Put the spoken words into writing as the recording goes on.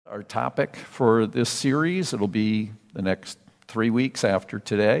Our topic for this series, it'll be the next 3 weeks after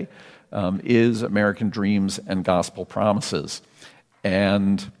today, is American Dreams and Gospel Promises.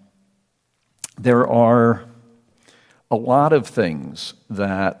 And there are a lot of things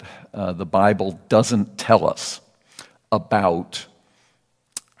that the Bible doesn't tell us about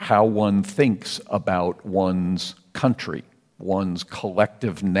how one thinks about one's country, one's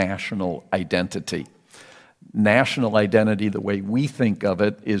collective national identity. National identity, the way we think of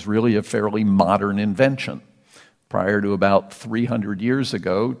it, is really a fairly modern invention. Prior to about 300 years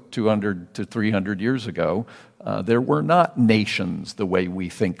ago, 200 to 300 years ago, there were not nations the way we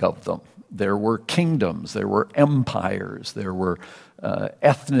think of them. There were kingdoms, there were empires, there were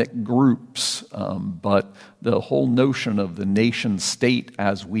ethnic groups, but the whole notion of the nation state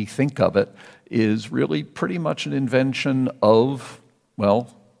as we think of it is really pretty much an invention of,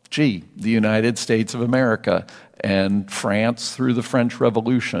 the United States of America and France through the French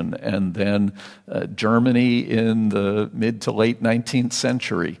Revolution, and then Germany in the mid to late 19th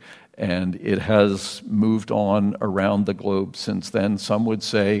century. And it has moved on around the globe since then. Some would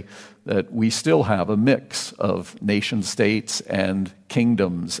say that we still have a mix of nation states and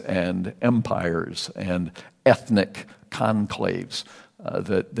kingdoms and empires and ethnic conclaves.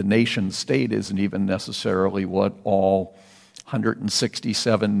 That the nation state isn't even necessarily what all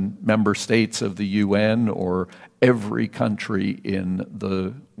 167 member states of the UN or every country in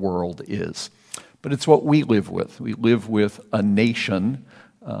the world is. But it's what we live with. We live with a nation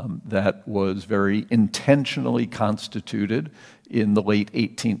that was very intentionally constituted in the late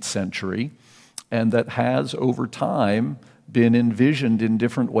 18th century and that has over time been envisioned in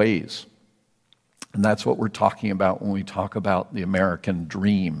different ways. And that's what we're talking about when we talk about the American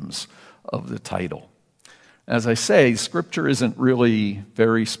dreams of the title. As I say, Scripture isn't really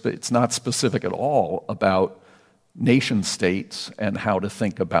it's not specific at all about nation states and how to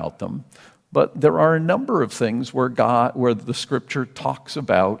think about them. But there are a number of things where the Scripture talks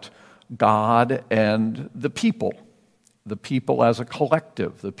about God and the people as a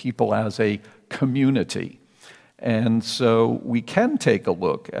collective, the people as a community. And so we can take a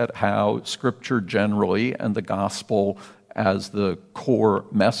look at how Scripture generally and the gospel as the core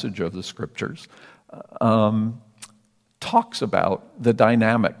message of the Scriptures talks about the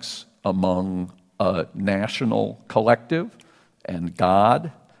dynamics among a national collective and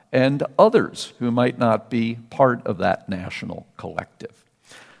God and others who might not be part of that national collective.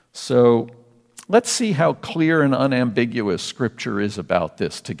 So let's see how clear and unambiguous Scripture is about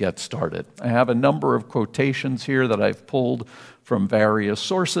this to get started. I have a number of quotations here that I've pulled from various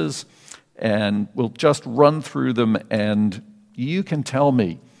sources, and we'll just run through them, and you can tell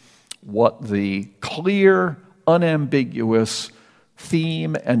me what the clear, unambiguous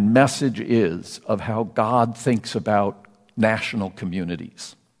theme and message is of how God thinks about national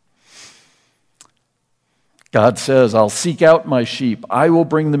communities. God says, "I'll seek out my sheep. I will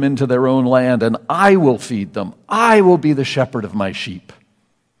bring them into their own land, and I will feed them. I will be the shepherd of my sheep."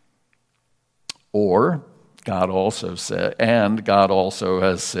 Or, God also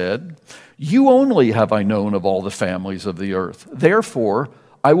has said, "You only have I known of all the families of the earth. Therefore,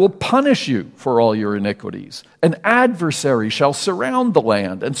 I will punish you for all your iniquities. An adversary shall surround the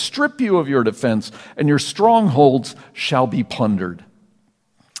land and strip you of your defense, and your strongholds shall be plundered.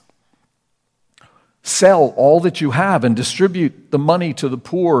 Sell all that you have and distribute the money to the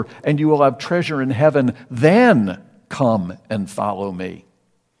poor, and you will have treasure in heaven. Then come and follow me."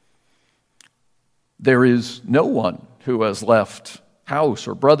 There is no one who has left house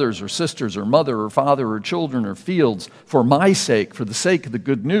or brothers or sisters or mother or father or children or fields for my sake, for the sake of the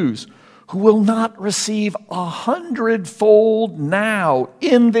good news, who will not receive 100-fold now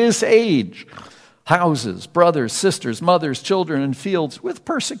in this age houses, brothers, sisters, mothers, children, and fields with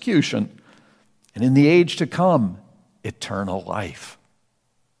persecution, and in the age to come, eternal life.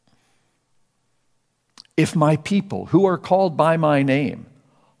 If my people, who are called by my name,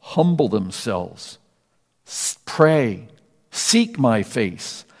 humble themselves, pray, seek my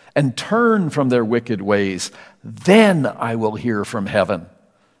face, and turn from their wicked ways, then I will hear from heaven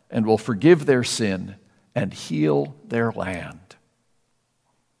and will forgive their sin and heal their land.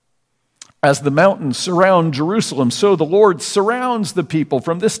 As the mountains surround Jerusalem, so the Lord surrounds the people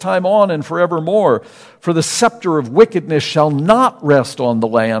from this time on and forevermore. For the scepter of wickedness shall not rest on the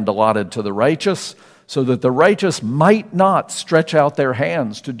land allotted to the righteous, so that the righteous might not stretch out their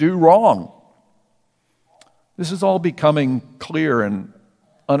hands to do wrong. This is all becoming clear and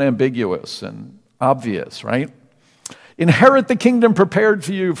unambiguous and obvious, right? Inherit the kingdom prepared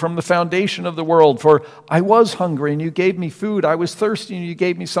for you from the foundation of the world. For I was hungry, and you gave me food. I was thirsty, and you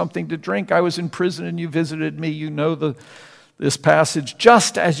gave me something to drink. I was in prison, and you visited me. You know the this passage,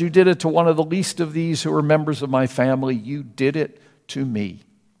 just as you did it to one of the least of these who are members of my family, you did it to me.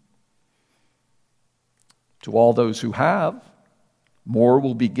 To all those who have, more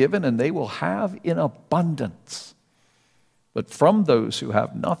will be given, and they will have in abundance. But from those who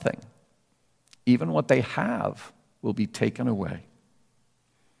have nothing, even what they have will be taken away.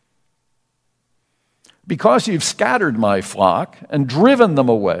 Because you've scattered my flock and driven them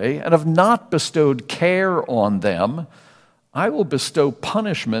away and have not bestowed care on them, I will bestow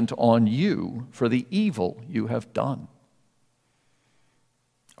punishment on you for the evil you have done.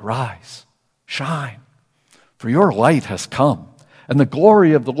 Arise, shine, for your light has come, and the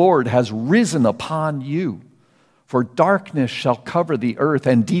glory of the Lord has risen upon you. For darkness shall cover the earth,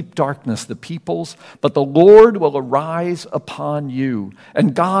 and deep darkness the peoples. But the Lord will arise upon you,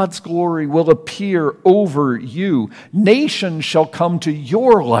 and God's glory will appear over you. Nations shall come to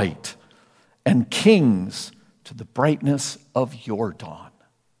your light, and kings to the brightness of your dawn.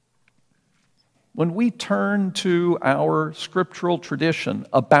 When we turn to our scriptural tradition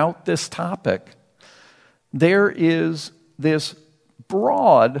about this topic, there is this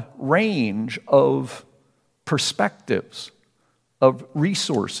broad range of perspectives, of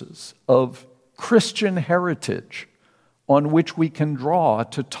resources, of Christian heritage on which we can draw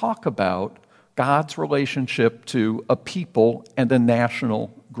to talk about God's relationship to a people and a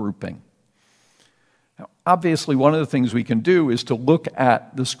national grouping. Now, obviously, one of the things we can do is to look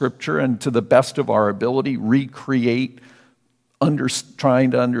at the Scripture and, to the best of our ability, recreate,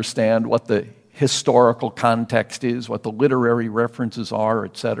 trying to understand what the historical context is, what the literary references are,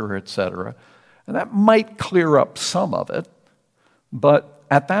 et cetera, et cetera. And that might clear up some of it, but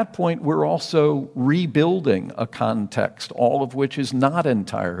at that point we're also rebuilding a context, all of which is not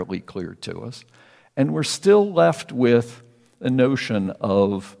entirely clear to us, and we're still left with the notion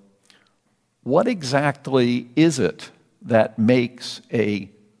of what exactly is it that makes a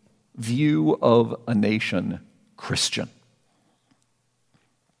view of a nation Christian?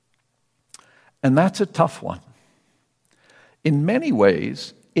 And that's a tough one. In many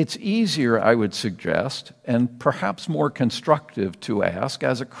ways, it's easier, I would suggest, and perhaps more constructive to ask,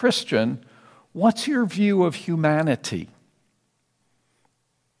 as a Christian, what's your view of humanity?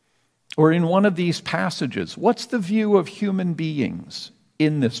 Or in one of these passages, what's the view of human beings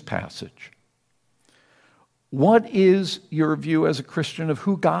in this passage? What is your view as a Christian of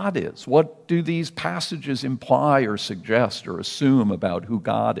who God is? What do these passages imply or suggest or assume about who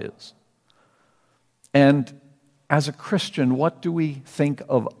God is? And as a Christian, what do we think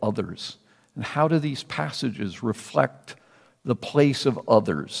of others? And how do these passages reflect the place of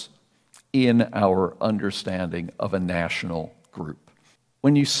others in our understanding of a national group?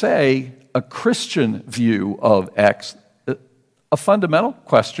 When you say a Christian view of X, a fundamental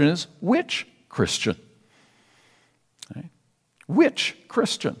question is, which Christian? Right? Which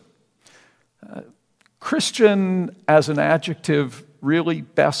Christian? Christian as an adjective really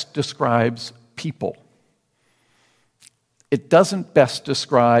best describes people. It doesn't best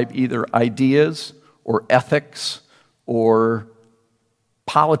describe either ideas or ethics or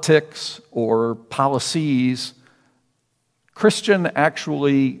politics or policies. Christian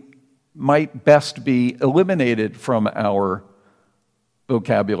actually might best be eliminated from our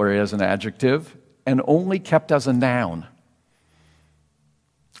vocabulary as an adjective and only kept as a noun.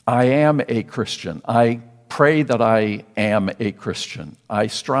 I am a Christian. I pray that I am a Christian. I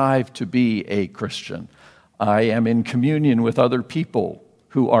strive to be a Christian. I am in communion with other people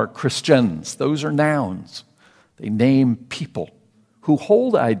who are Christians. Those are nouns. They name people who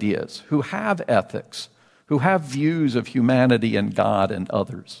hold ideas, who have ethics, who have views of humanity and God and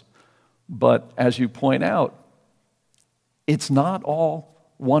others. But as you point out, it's not all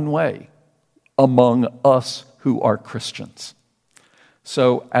one way among us who are Christians.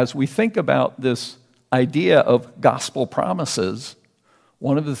 So as we think about this idea of gospel promises,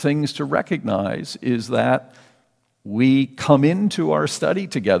 one of the things to recognize is that we come into our study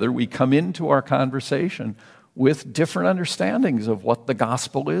together, we come into our conversation with different understandings of what the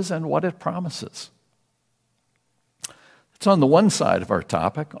gospel is and what it promises. It's on the one side of our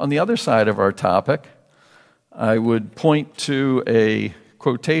topic. On the other side of our topic, I would point to a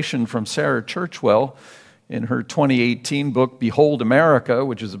quotation from Sarah Churchwell in her 2018 book, Behold America,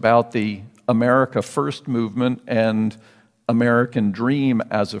 which is about the America First movement and American dream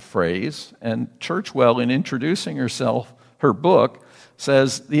as a phrase. And Churchwell, in introducing her book,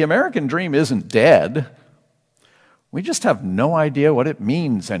 says, the American dream isn't dead. We just have no idea what it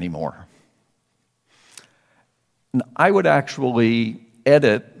means anymore. And I would actually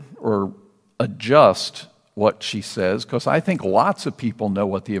edit or adjust what she says, because I think lots of people know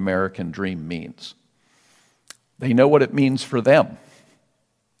what the American dream means. They know what it means for them.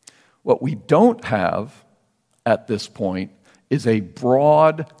 What we don't have at this point is a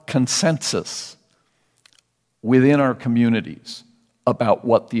broad consensus within our communities about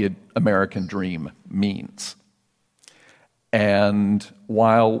what the American dream means. And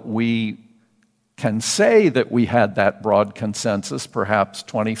while we can say that we had that broad consensus perhaps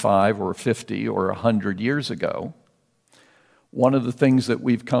 25 or 50 or 100 years ago, one of the things that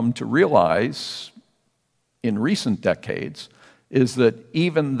we've come to realize in recent decades is that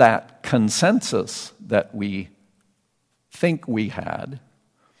even that consensus that we think we had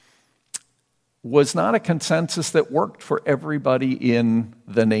was not a consensus that worked for everybody in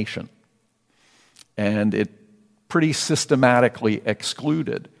the nation. And it pretty systematically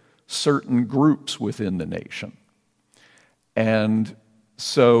excluded certain groups within the nation. And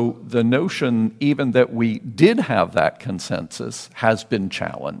so the notion even that we did have that consensus has been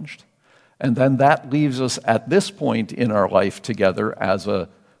challenged. And then that leaves us at this point in our life together as a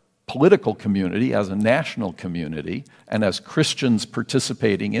political community, as a national community, and as Christians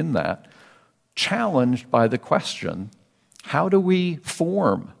participating in that, challenged by the question, how do we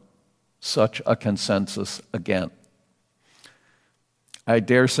form such a consensus again? I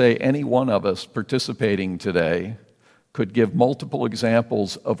dare say any one of us participating today could give multiple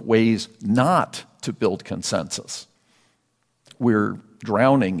examples of ways not to build consensus. We're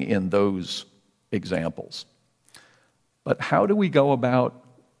drowning in those examples. But how do we go about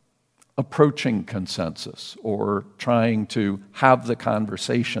approaching consensus or trying to have the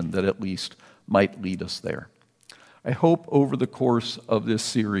conversation that at least might lead us there? I hope over the course of this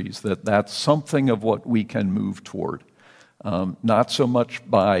series that that's something of what we can move toward. Not so much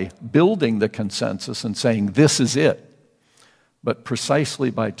by building the consensus and saying this is it, but precisely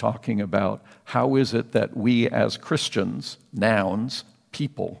by talking about how is it that we as Christians, nouns,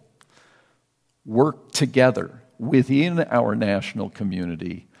 people, work together within our national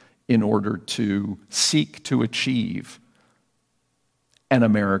community in order to seek to achieve an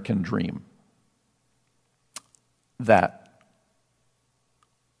American dream that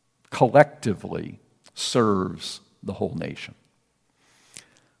collectively serves the whole nation.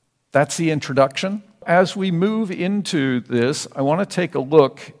 That's the introduction. As we move into this, I want to take a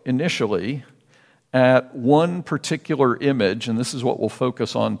look initially at one particular image, and this is what we'll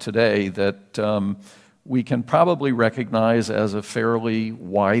focus on today, that we can probably recognize as a fairly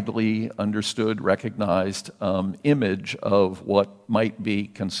widely understood, recognized image of what might be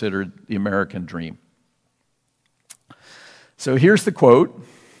considered the American dream. So here's the quote: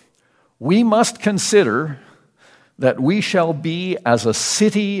 "We must consider that we shall be as a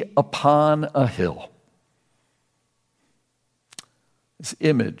city upon a hill." This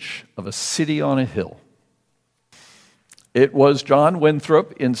image of a city on a hill. It was John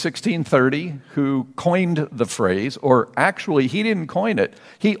Winthrop in 1630 who coined the phrase, or actually he didn't coin it,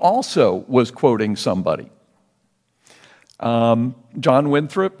 he also was quoting somebody. John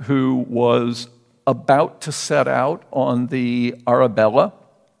Winthrop, who was about to set out on the Arabella,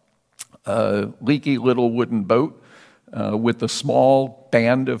 a leaky little wooden boat, with a small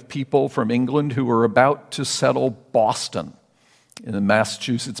band of people from England who were about to settle Boston in the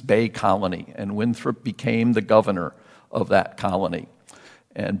Massachusetts Bay Colony, and Winthrop became the governor of that colony.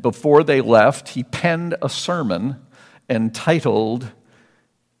 And before they left, he penned a sermon entitled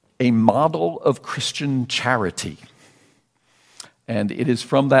 "A Model of Christian Charity." And it is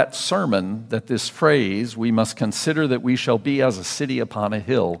from that sermon that this phrase, "we must consider that we shall be as a city upon a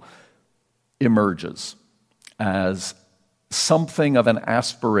hill," emerges as something of an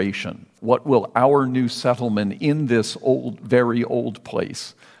aspiration. What will our new settlement in this old, very old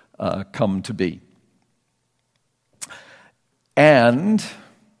place come to be? And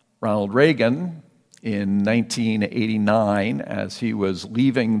Ronald Reagan, in 1989, as he was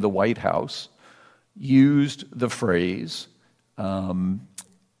leaving the White House, used the phrase from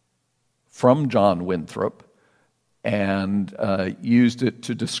John Winthrop and used it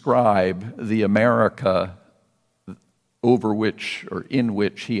to describe the America over which, or in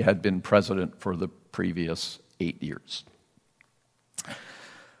which, he had been president for the previous 8 years.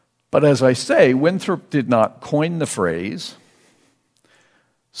 But as I say, Winthrop did not coin the phrase.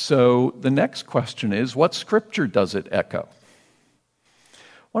 So the next question is, what scripture does it echo?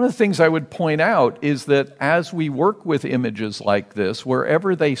 One of the things I would point out is that as we work with images like this,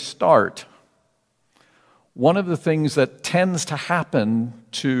 wherever they start, one of the things that tends to happen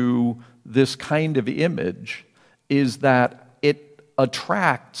to this kind of image is that it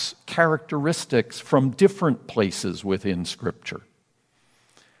attracts characteristics from different places within Scripture.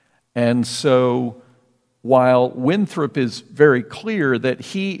 And so while Winthrop is very clear that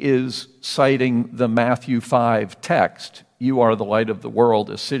he is citing the Matthew 5 text, "You are the light of the world,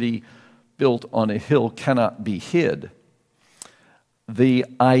 a city built on a hill cannot be hid," the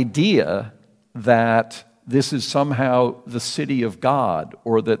idea that this is somehow the city of God,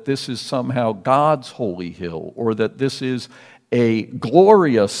 or that this is somehow God's holy hill, or that this is a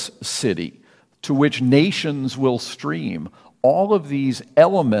glorious city to which nations will stream, all of these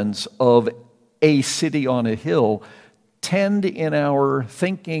elements of a city on a hill tend in our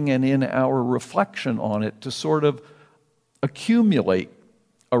thinking and in our reflection on it to sort of accumulate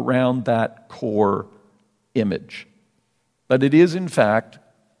around that core image. But it is, in fact,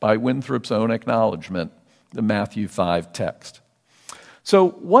 by Winthrop's own acknowledgement, the Matthew 5 text. So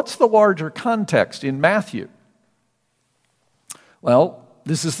what's the larger context in Matthew? Well,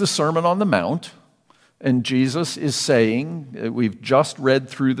 this is the Sermon on the Mount, and Jesus is saying, we've just read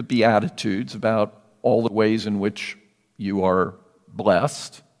through the Beatitudes about all the ways in which you are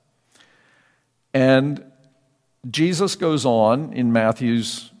blessed. And Jesus goes on in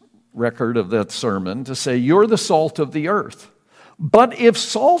Matthew's record of that sermon to say, "You're the salt of the earth. But if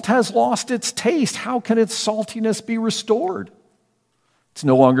salt has lost its taste, how can its saltiness be restored? It's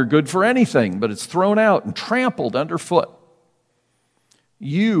no longer good for anything, but it's thrown out and trampled underfoot.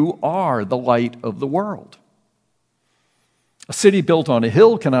 You are the light of the world. A city built on a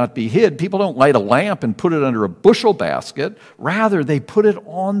hill cannot be hid. People don't light a lamp and put it under a bushel basket. Rather, they put it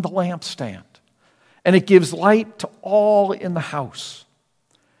on the lampstand, and it gives light to all in the house.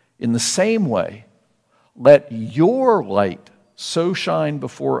 In the same way, let your light so shine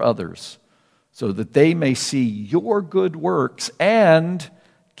before others, so that they may see your good works and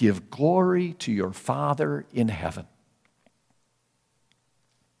give glory to your Father in heaven."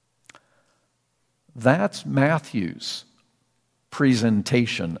 That's Matthew's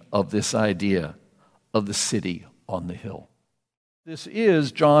presentation of this idea of the city on the hill. This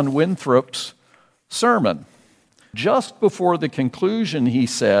is John Winthrop's sermon. Just before the conclusion, he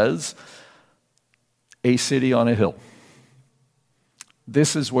says, "A city on a hill."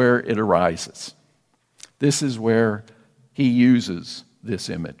 This is where it arises. This is where he uses this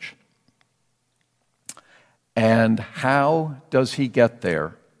image. And how does he get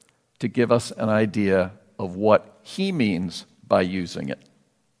there to give us an idea of what he means by using it?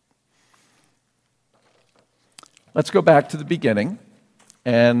 Let's go back to the beginning.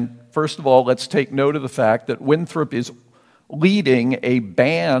 And first of all, let's take note of the fact that Winthrop is leading a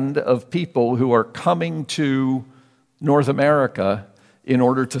band of people who are coming to North America in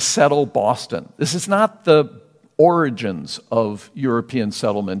order to settle Boston. This is not the origins of European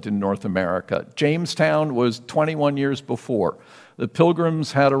settlement in North America. Jamestown was 21 years before. The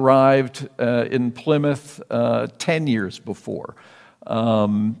Pilgrims had arrived in Plymouth 10 years before.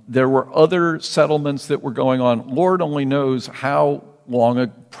 There were other settlements that were going on. Lord only knows how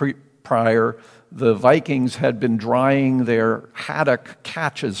long prior the Vikings had been drying their haddock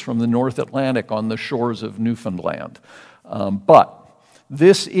catches from the North Atlantic on the shores of Newfoundland. But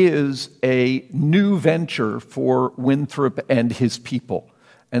this is a new venture for Winthrop and his people.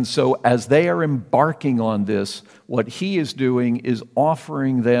 And so as they are embarking on this, what he is doing is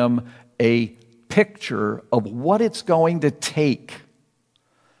offering them a picture of what it's going to take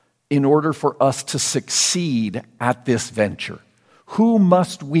in order for us to succeed at this venture. Who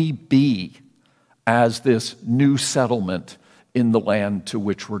must we be as this new settlement in the land to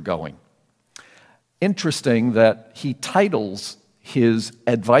which we're going? Interesting that he titles his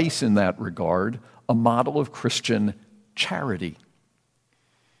advice in that regard a model of Christian charity,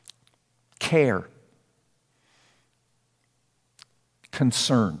 care,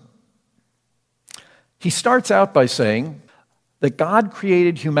 concern. He starts out by saying that God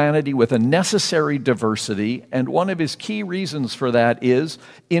created humanity with a necessary diversity, and one of his key reasons for that is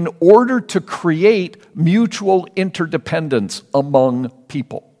in order to create mutual interdependence among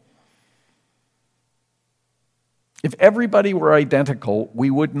people. If everybody were identical,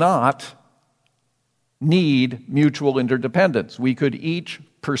 we would not need mutual interdependence. We could each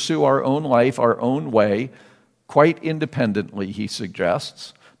pursue our own life, our own way, quite independently, he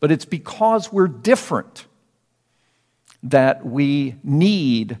suggests. But it's because we're different that we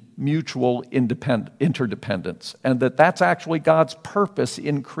need mutual interdependence, and that's actually God's purpose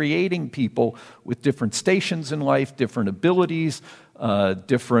in creating people with different stations in life, different abilities,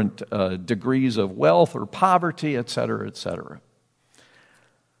 different degrees of wealth or poverty, etc., etc.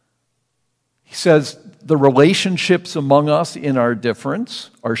 He says, the relationships among us in our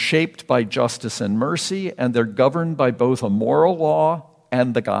difference are shaped by justice and mercy, and they're governed by both a moral law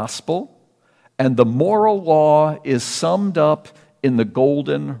and the gospel. And the moral law is summed up in the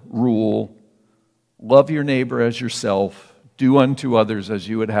golden rule, love your neighbor as yourself, do unto others as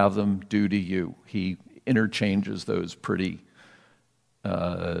you would have them do to you. He interchanges those pretty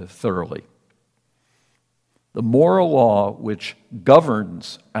thoroughly. The moral law which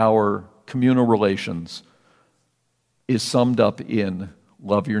governs our communal relations is summed up in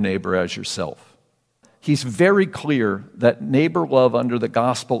love your neighbor as yourself. He's very clear that neighbor love under the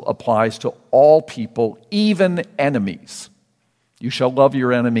gospel applies to all people, even enemies. You shall love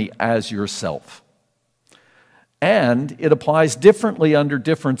your enemy as yourself. And it applies differently under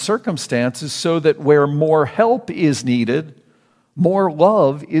different circumstances so that where more help is needed, more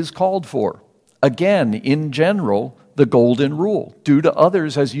love is called for. Again, in general, the golden rule. Do to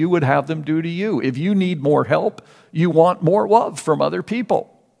others as you would have them do to you. If you need more help, you want more love from other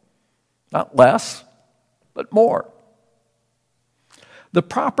people. Not less, but more. The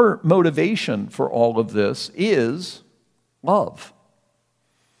proper motivation for all of this is love.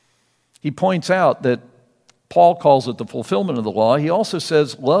 He points out that Paul calls it the fulfillment of the law. He also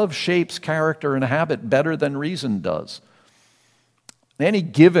says love shapes character and habit better than reason does. In any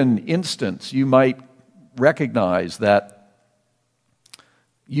given instance, you might recognize that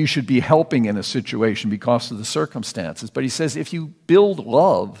you should be helping in a situation because of the circumstances. But he says if you build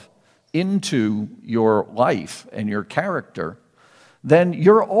love into your life and your character, then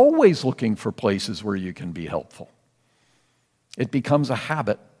you're always looking for places where you can be helpful. It becomes a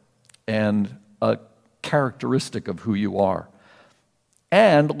habit and a characteristic of who you are.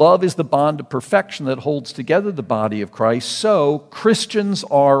 And love is the bond of perfection that holds together the body of Christ. So Christians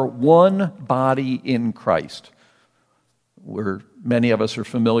are one body in Christ. Many of us are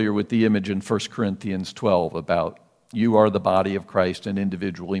familiar with the image in 1 Corinthians 12 about you are the body of Christ and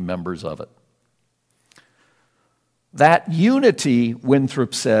individually members of it. That unity,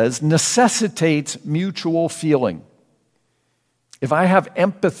 Winthrop says, necessitates mutual feeling. If I have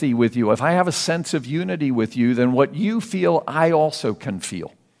empathy with you, if I have a sense of unity with you, then what you feel, I also can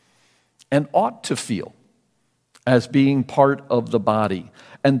feel and ought to feel as being part of the body.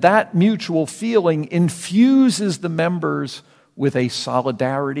 And that mutual feeling infuses the members with a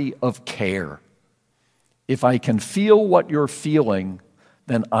solidarity of care. If I can feel what you're feeling,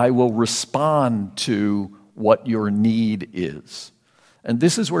 then I will respond to what your need is. And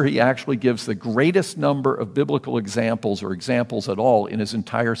this is where he actually gives the greatest number of biblical examples or examples at all in his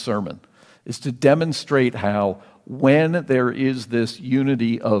entire sermon, is to demonstrate how when there is this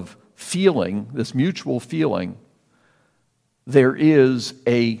unity of feeling, this mutual feeling, there is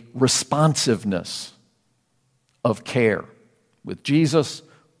a responsiveness of care with Jesus,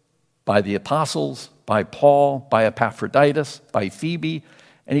 by the apostles, by Paul, by Epaphroditus, by Phoebe.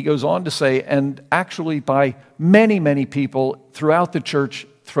 And he goes on to say, and actually by many, many people throughout the church,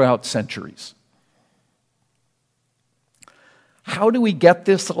 throughout centuries. How do we get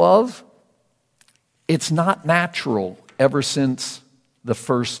this love? It's not natural ever since the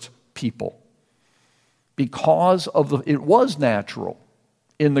first people. Because it was natural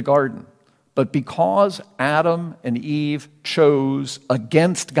in the garden, but because Adam and Eve chose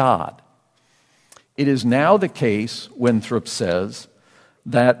against God, it is now the case, Winthrop says,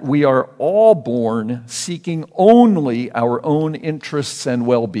 that we are all born seeking only our own interests and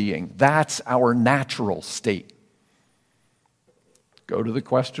well-being. That's our natural state. Go to the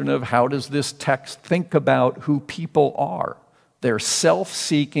question of how does this text think about who people are? They're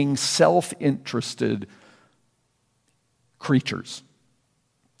self-seeking, self-interested creatures.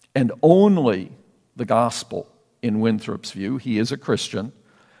 And only the gospel, in Winthrop's view, he is a Christian,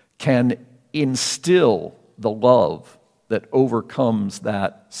 can instill the love that overcomes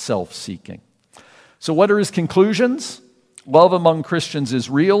that self-seeking. So what are his conclusions? Love among Christians is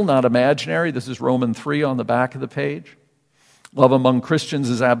real, not imaginary. This is Romans 3 on the back of the page. Love among Christians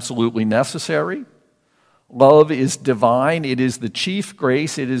is absolutely necessary. Love is divine. It is the chief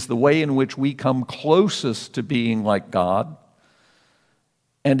grace. It is the way in which we come closest to being like God.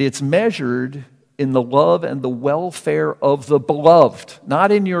 And it's measured in the love and the welfare of the beloved,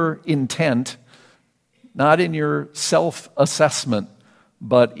 not in your intent, not in your self-assessment,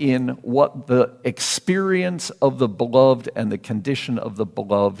 but in what the experience of the beloved and the condition of the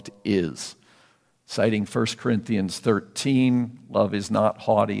beloved is. Citing 1 Corinthians 13, love is not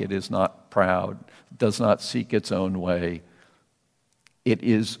haughty, it is not proud, it does not seek its own way, it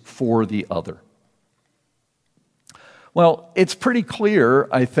is for the other. Well, it's pretty clear,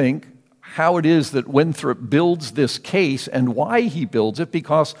 I think, how it is that Winthrop builds this case and why he builds it,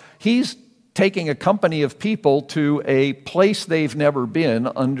 because he's taking a company of people to a place they've never been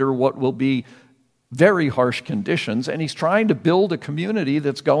under what will be very harsh conditions, and he's trying to build a community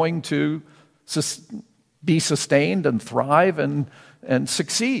that's going to be sustained and thrive and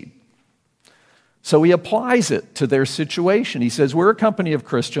succeed. So he applies it to their situation. He says, we're a company of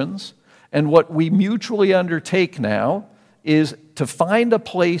Christians, and what we mutually undertake now is to find a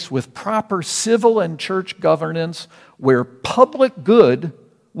place with proper civil and church governance where public good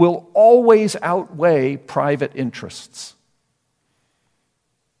will always outweigh private interests.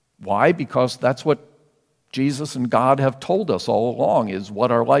 Why? Because that's what Jesus and God have told us all along, is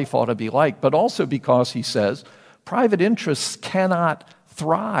what our life ought to be like. But also because, he says, private interests cannot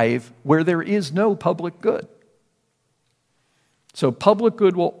thrive where there is no public good. So public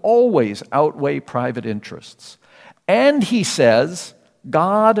good will always outweigh private interests. And he says,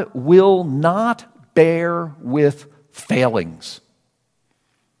 God will not bear with failings.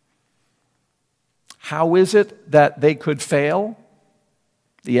 How is it that they could fail?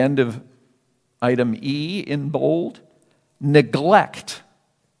 The end of item E in bold. Neglect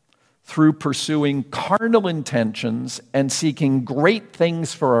through pursuing carnal intentions and seeking great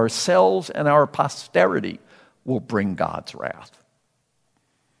things for ourselves and our posterity will bring God's wrath.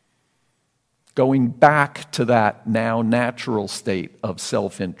 Going back to that now natural state of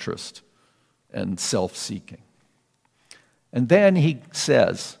self-interest and self-seeking. And then he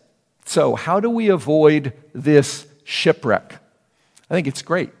says, so how do we avoid this shipwreck? I think it's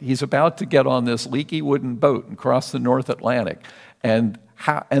great. He's about to get on this leaky wooden boat and cross the North Atlantic. And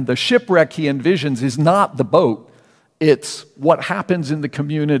the shipwreck he envisions is not the boat. It's what happens in the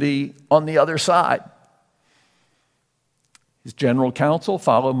community on the other side. His general counsel,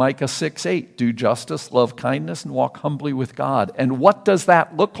 follow Micah 6:8. Do justice, love kindness, and walk humbly with God. And what does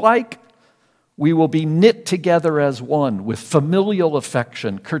that look like? We will be knit together as one with familial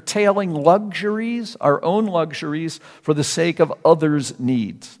affection, curtailing luxuries, our own luxuries, for the sake of others'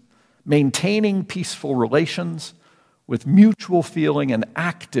 needs, maintaining peaceful relations with mutual feeling and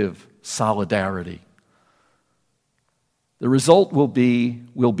active solidarity. The result will be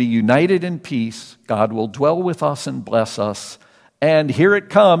we'll be united in peace, God will dwell with us and bless us, and here it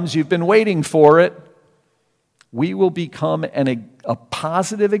comes, you've been waiting for it, we will become a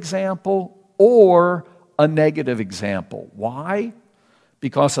positive example or a negative example. Why?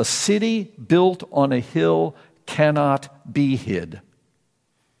 Because a city built on a hill cannot be hid.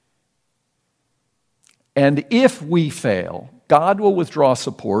 And if we fail, God will withdraw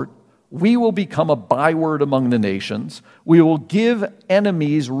support. We will become a byword among the nations. We will give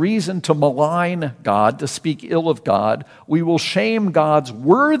enemies reason to malign God, to speak ill of God. We will shame God's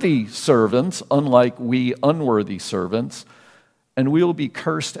worthy servants, unlike we unworthy servants. And we will be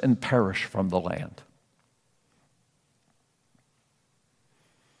cursed and perish from the land.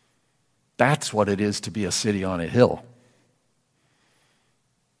 That's what it is to be a city on a hill.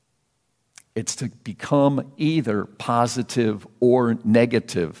 It's to become either positive or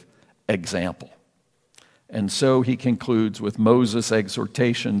negative example. And so he concludes with Moses'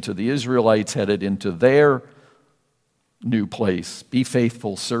 exhortation to the Israelites headed into their new place. Be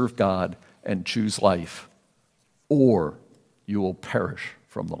faithful, serve God, and choose life, or you will perish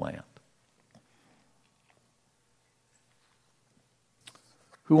from the land.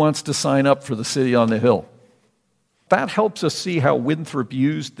 Who wants to sign up for the city on the hill? That helps us see how Winthrop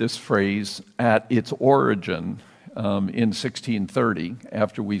used this phrase at its origin in 1630,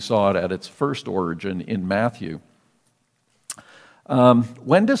 after we saw it at its first origin in Matthew.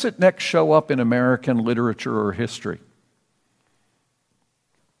 When does it next show up in American literature or history?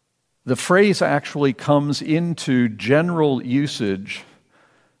 The phrase actually comes into general usage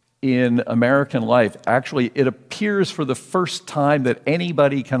in American life. Actually, it appears for the first time that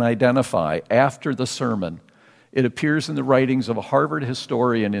anybody can identify after the sermon. It appears in the writings of a Harvard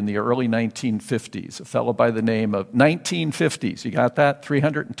historian in the early 1950s, a fellow by the name of 1950s. You got that?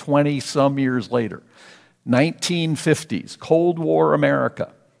 320 some years later. 1950s, Cold War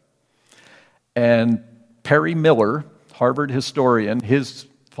America. And Perry Miller, Harvard historian, his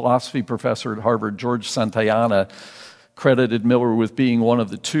philosophy professor at Harvard, George Santayana, credited Miller with being one of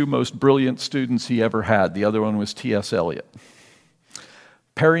the two most brilliant students he ever had. The other one was T.S. Eliot.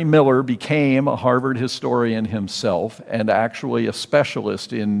 Perry Miller became a Harvard historian himself and actually a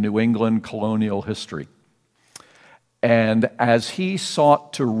specialist in New England colonial history. And as he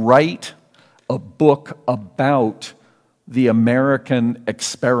sought to write a book about the American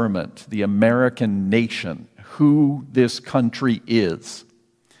experiment, the American nation, who this country is,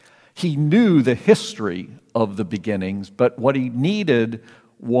 he knew the history of the beginnings, but what he needed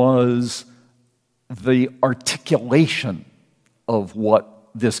was the articulation of what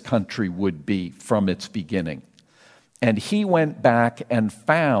this country would be from its beginning. And he went back and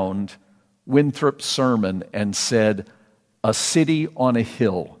found Winthrop's sermon and said, a city on a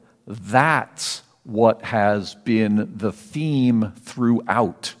hill, that's what has been the theme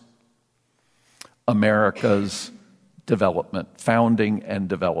throughout. America's development, founding and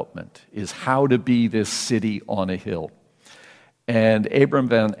development, is how to be this city on a hill. And Abram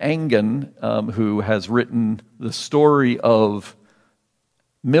van Engen, who has written the story of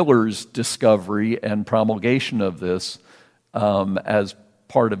Miller's discovery and promulgation of this as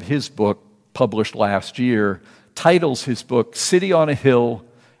part of his book published last year, titles his book, City on a Hill,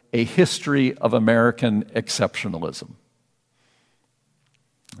 A History of American Exceptionalism.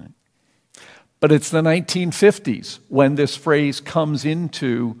 But it's the 1950s when this phrase comes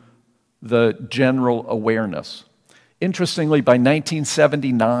into the general awareness. Interestingly, by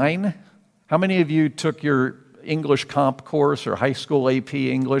 1979, how many of you took your English comp course or high school AP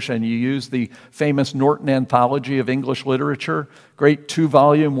English and you used the famous Norton Anthology of English Literature? Great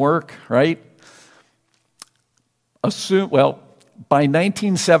 2-volume work, right? By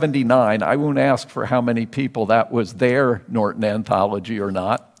 1979, I won't ask for how many people that was their Norton Anthology or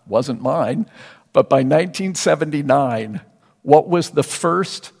not. Wasn't mine. But by 1979, what was the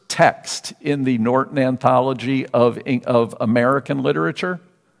first text in the Norton Anthology of American literature?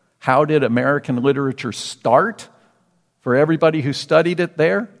 How did American literature start? For everybody who studied it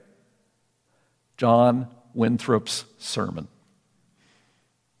there, John Winthrop's sermon.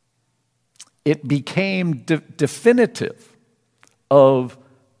 It became definitive of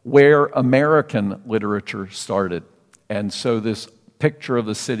where American literature started. And so this picture of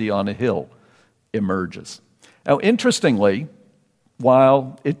the city on a hill emerges. Now, interestingly,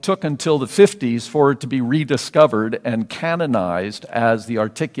 while it took until the 50s for it to be rediscovered and canonized as the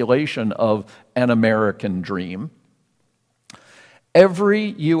articulation of an American dream,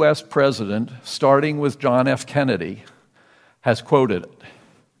 every U.S. president, starting with John F. Kennedy, has quoted it.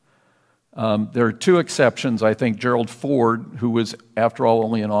 There are two exceptions. I think Gerald Ford, who was, after all,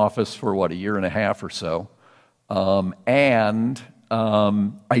 only in office for, a year and a half or so, and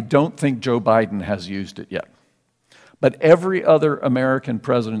I don't think Joe Biden has used it yet. But every other American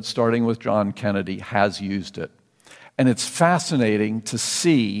president, starting with John Kennedy, has used it. And it's fascinating to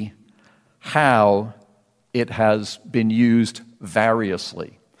see how it has been used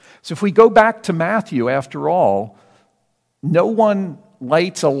variously. So if we go back to Matthew, after all, no one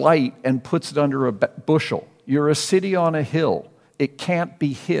lights a light and puts it under a bushel. You're a city on a hill. It can't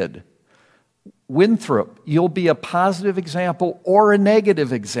be hid. Winthrop, you'll be a positive example or a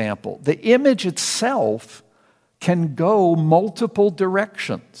negative example. The image itself can go multiple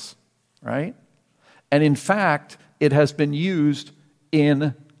directions, right? And in fact, it has been used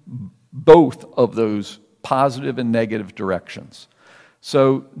in both of those positive and negative directions.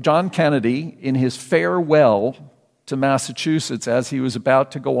 So John Kennedy, in his farewell to Massachusetts as he was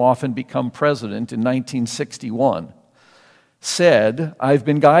about to go off and become president in 1961, said, "I've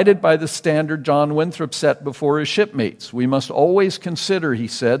been guided by the standard John Winthrop set before his shipmates. We must always consider," he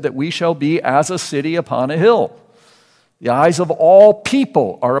said, "that we shall be as a city upon a hill. The eyes of all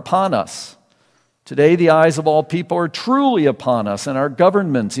people are upon us. Today, the eyes of all people are truly upon us, and our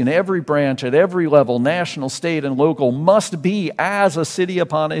governments in every branch, at every level, national, state, and local, must be as a city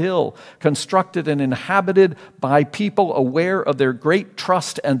upon a hill, constructed and inhabited by people aware of their great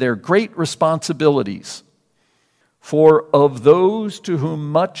trust and their great responsibilities. For of those to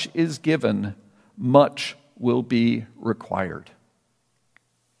whom much is given, much will be required."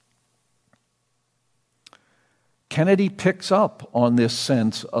 Kennedy picks up on this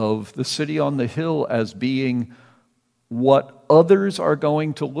sense of the city on the hill as being what others are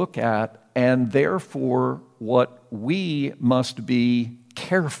going to look at, and therefore what we must be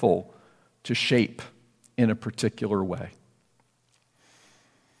careful to shape in a particular way.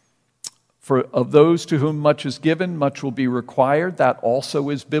 For of those to whom much is given, much will be required. That also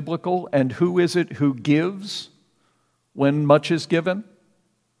is biblical. And who is it who gives when much is given?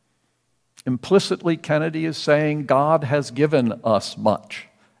 Implicitly, Kennedy is saying God has given us much,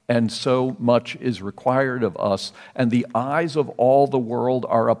 and so much is required of us, and the eyes of all the world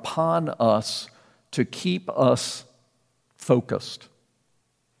are upon us to keep us focused,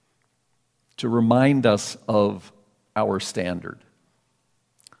 to remind us of our standard.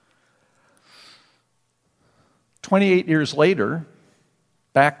 28 years later,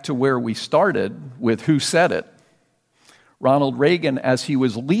 back to where we started with who said it, Ronald Reagan, as he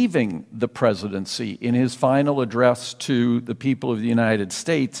was leaving the presidency, in his final address to the people of the United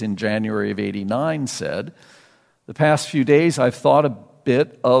States in January of '89, said, "The past few days I've thought a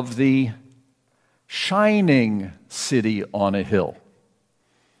bit of the shining city on a hill."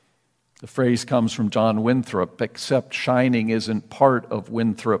 The phrase comes from John Winthrop, except shining isn't part of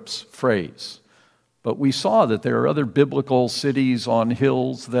Winthrop's phrase. But we saw that there are other biblical cities on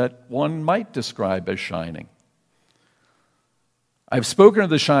hills that one might describe as shining. I've spoken of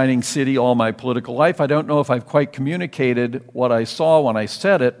the shining city all my political life. I don't know if I've quite communicated what I saw when I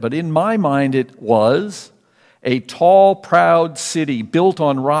said it, but in my mind it was a tall, proud city built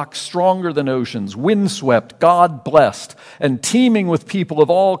on rocks stronger than oceans, windswept, God-blessed, and teeming with people of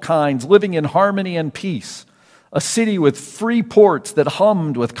all kinds, living in harmony and peace. A city with free ports that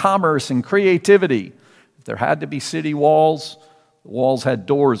hummed with commerce and creativity. If there had to be city walls, the walls had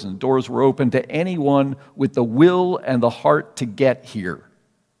doors, and doors were open to anyone with the will and the heart to get here.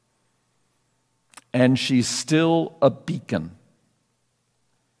 And she's still a beacon.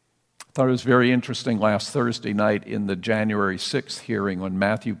 I thought it was very interesting last Thursday night in the January 6th hearing when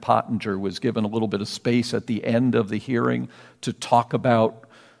Matthew Pottinger was given a little bit of space at the end of the hearing to talk about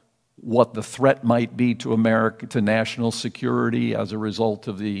what the threat might be to America, to national security as a result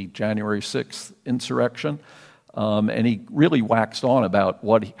of the January 6th insurrection. And he really waxed on about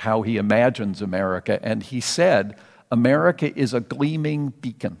how he imagines America. And he said, America is a gleaming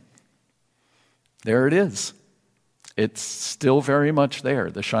beacon. There it is. It's still very much there.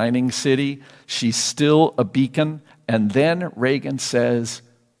 The shining city, she's still a beacon. And then Reagan says,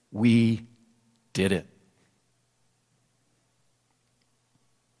 we did it.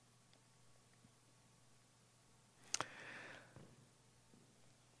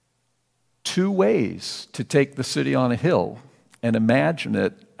 Two ways to take the city on a hill and imagine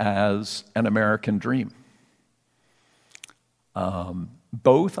it as an American dream.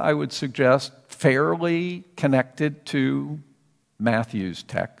 Both, I would suggest, fairly connected to Matthew's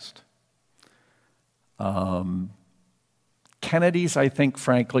text. Kennedy's, I think,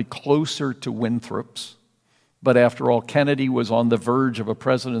 frankly, closer to Winthrop's. But after all, Kennedy was on the verge of a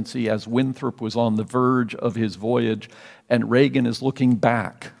presidency as Winthrop was on the verge of his voyage, and Reagan is looking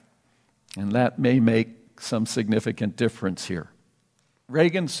back. And that may make some significant difference here.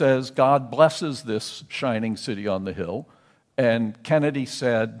 Reagan says, God blesses this shining city on the hill. And Kennedy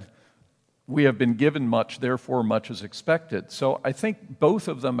said, we have been given much, therefore much is expected. So I think both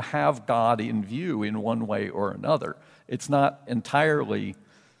of them have God in view in one way or another. It's not entirely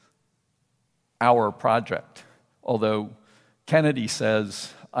our project. Although Kennedy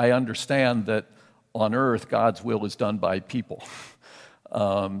says, I understand that on earth God's will is done by people.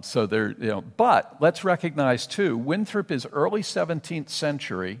 But let's recognize too, Winthrop is early 17th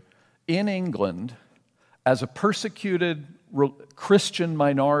century in England as a persecuted Christian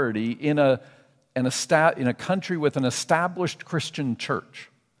minority in a country with an established Christian church.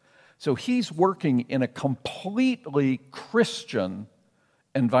 So he's working in a completely Christian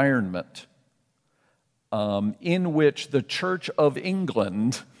environment in which the Church of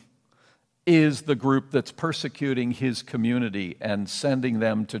England is the group that's persecuting his community and sending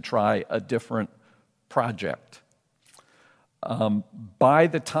them to try a different project. By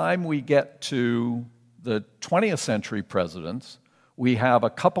the time we get to the 20th century presidents, we have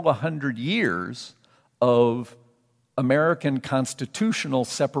a couple of hundred years of American constitutional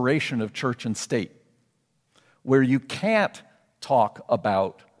separation of church and state, where you can't talk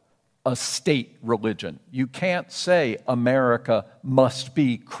about a state religion. You can't say America must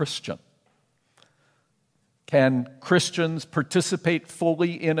be Christian. Can Christians participate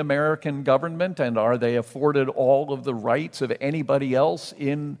fully in American government, and are they afforded all of the rights of anybody else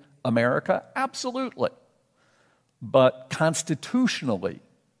in America? Absolutely. But constitutionally,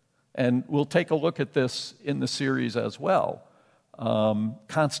 and we'll take a look at this in the series as well,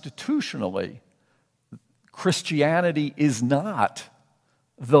 constitutionally, Christianity is not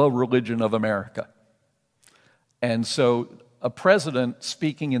the religion of America. And so a president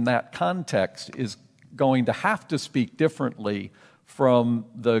speaking in that context is going to have to speak differently from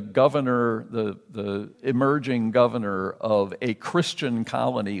the governor, the emerging governor of a Christian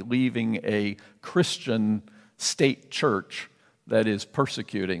colony leaving a Christian state church that is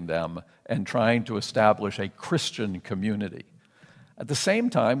persecuting them and trying to establish a Christian community. At the same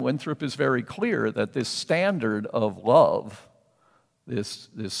time, Winthrop is very clear that this standard of love, this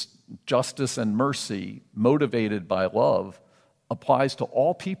justice and mercy motivated by love, applies to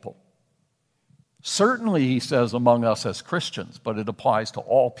all people. Certainly, he says, among us as Christians, but it applies to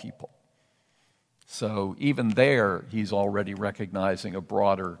all people. So even there, he's already recognizing a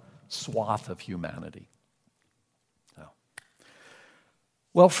broader swath of humanity.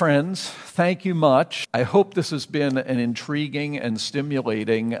 Well, friends, thank you much. I hope this has been an intriguing and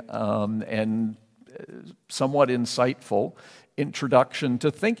stimulating and somewhat insightful introduction to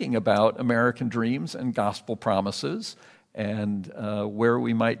thinking about American dreams and gospel promises and where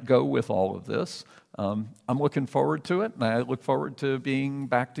we might go with all of this. I'm looking forward to it, and I look forward to being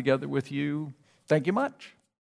back together with you. Thank you much.